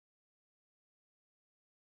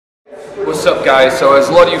What's up guys, so as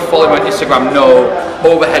a lot of you following my Instagram know,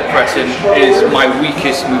 overhead pressing is my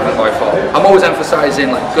weakest movement by far. I'm always emphasizing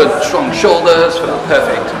like good strong shoulders for that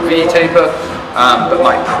perfect V taper, but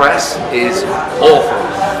my press is awful.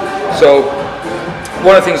 So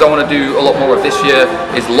one of the things I want to do a lot more of this year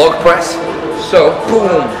is log press. So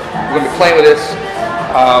boom, we're going to be playing with this.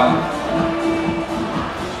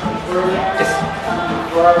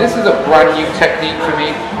 This is a brand new technique for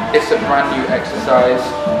me. It's a brand new exercise.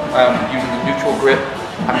 Using the neutral grip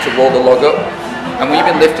and to roll the log up. And we've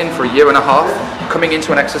been lifting for a year and a half, coming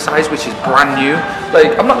into an exercise which is brand new.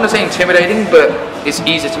 Like, I'm not going to say intimidating, but it's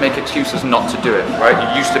easy to make excuses not to do it, right?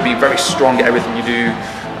 You used to be very strong at everything you do,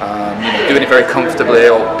 doing it very comfortably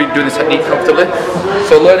or doing the technique comfortably.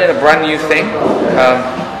 So learning a brand new thing,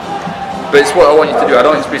 but it's what I want you to do. I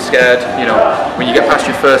don't want you to be scared. You know, when you get past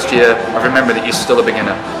your first year, I remember that you're still a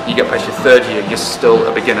beginner. You get past your third year, you're still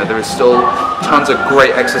a beginner. There is still tons of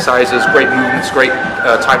great exercises, great movements, great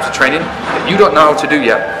types of training that you don't know how to do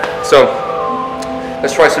yet. So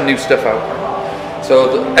let's try some new stuff out. So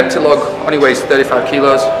the empty log only weighs 35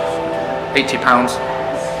 kilos, 80 pounds.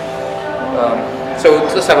 So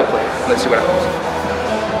let's have a play. Let's see what happens.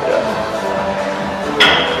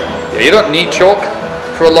 Yeah, you don't need chalk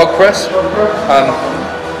for a log press.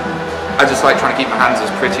 I just like trying to keep my hands as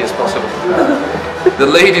pretty as possible. The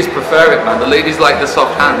ladies prefer it, man. The ladies like the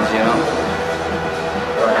soft hands, you know.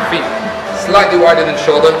 Feet slightly wider than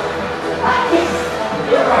shoulder.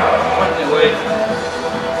 Point away.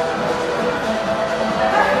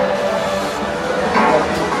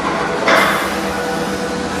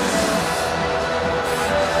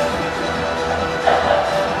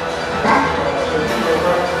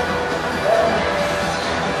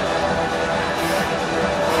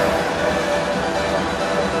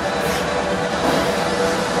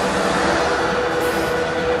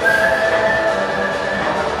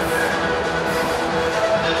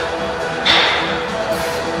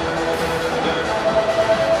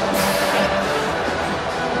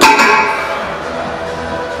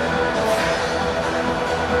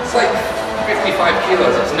 It's like 55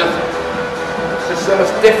 kilos, it's nothing. It's just so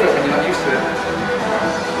much different when you're not used to it.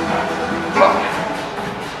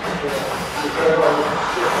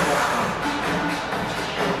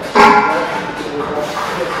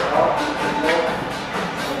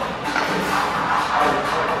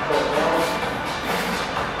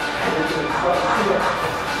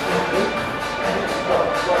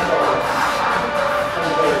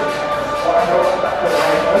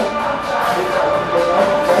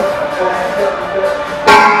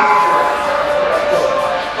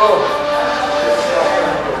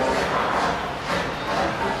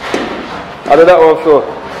 I did that one offshore.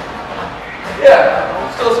 Yeah,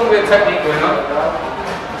 still some weird technique going on.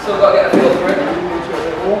 Still got to get a feel for it.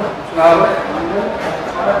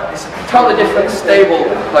 It's a totally different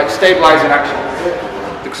stabilizing action.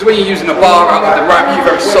 Because when you're using a bar out with the rack, you're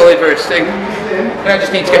very solid, very stable. And I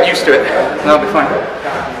just need to get used to it, and I'll be fine.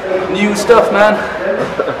 New stuff, man.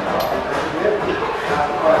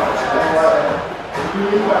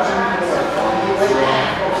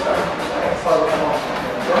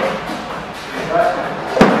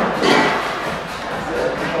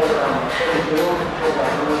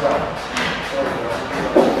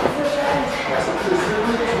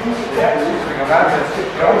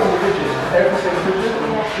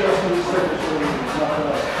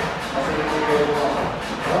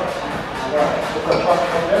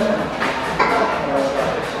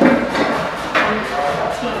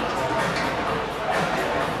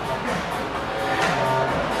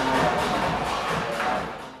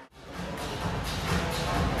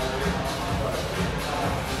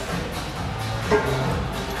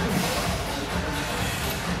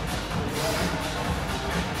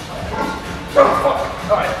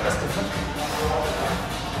 Alright, that's different.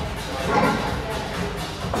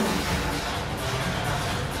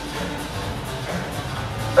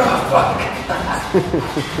 Oh, fuck.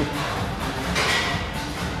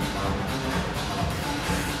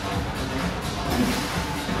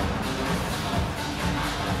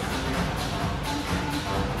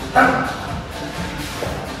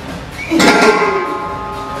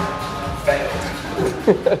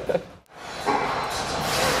 Failed.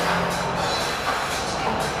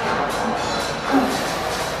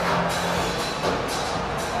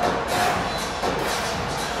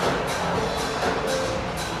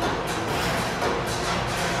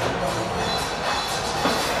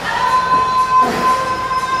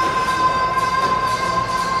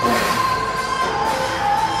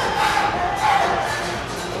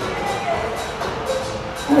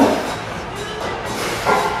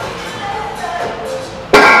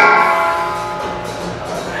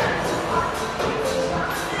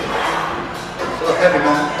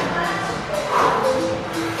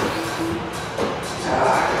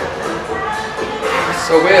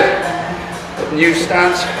 New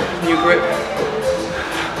stance, new grip,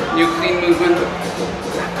 new clean movement.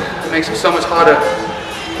 It makes it so much harder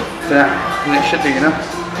than it should be, you know?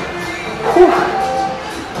 Whew.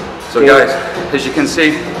 So guys, as you can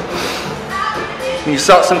see, when you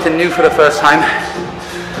start something new for the first time,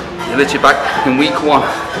 you literally back in week 1.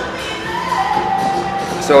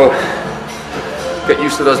 So get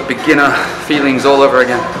used to those beginner feelings all over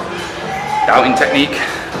again. Doubting technique,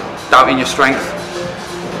 doubting your strength.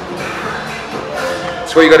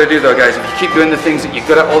 That's what you got to do though, guys. If you keep doing the things that you're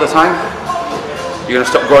good at all the time, you're going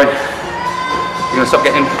to stop growing. You're going to stop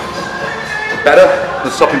getting better, you're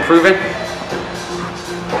going to stop improving.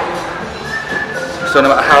 So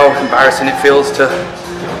no matter how embarrassing it feels to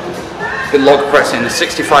be log pressing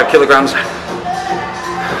 65 kilograms,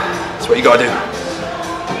 that's what you got to do.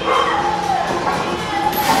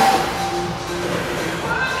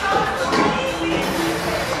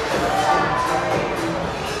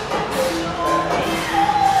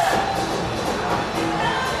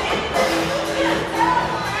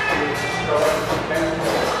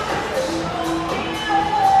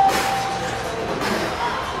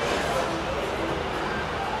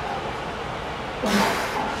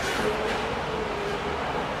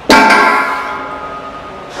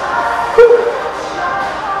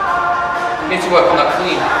 Need to work on that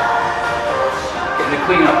clean. Getting the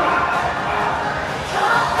clean up.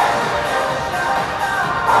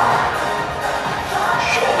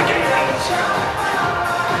 Shoulder gains.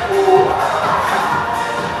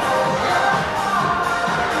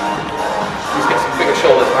 Let's get some bigger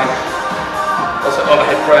shoulders, man. Also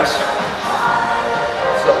overhead press.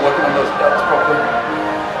 Start working on those delts properly.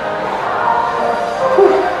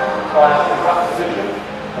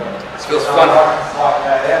 This feels fun.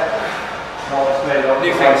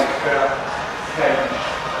 New things.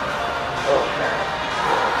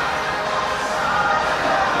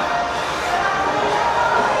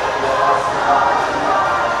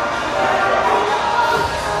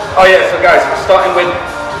 Oh yeah, so guys, we're starting with,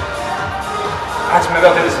 actually maybe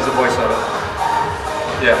I'll do this as a voiceover.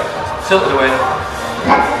 Yeah, tilt it away.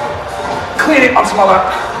 Clean it onto my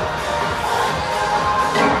lap.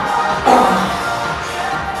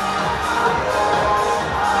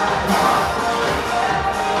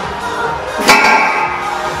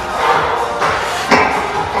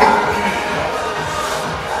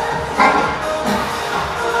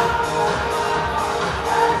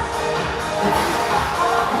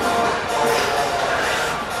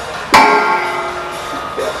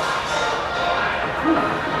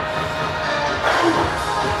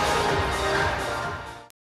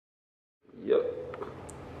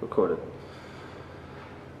 Recorded.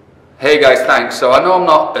 Hey guys, thanks. So I know I'm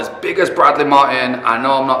not as big as Bradley Martin, I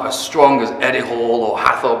know I'm not as strong as Eddie Hall or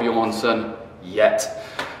Hathor Bjornsson yet,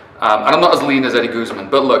 and I'm not as lean as Eddie Guzman,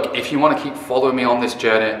 but look, if you want to keep following me on this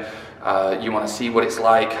journey, you want to see what it's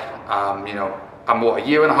like, you know, I'm what, a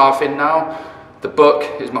year and a half in now. The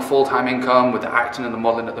book is my full-time income with the acting and the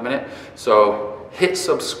modeling at the minute, so hit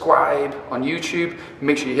subscribe on YouTube,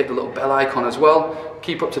 make sure you hit the little bell icon as well,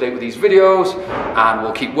 keep up to date with these videos, and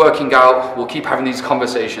we'll keep working out, we'll keep having these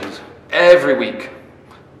conversations every week,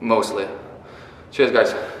 mostly. Cheers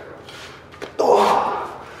guys.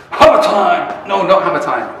 Oh, hammer time! No, not hammer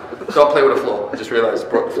time. Don't play with the floor, I just realized I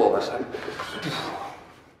broke the floor last time.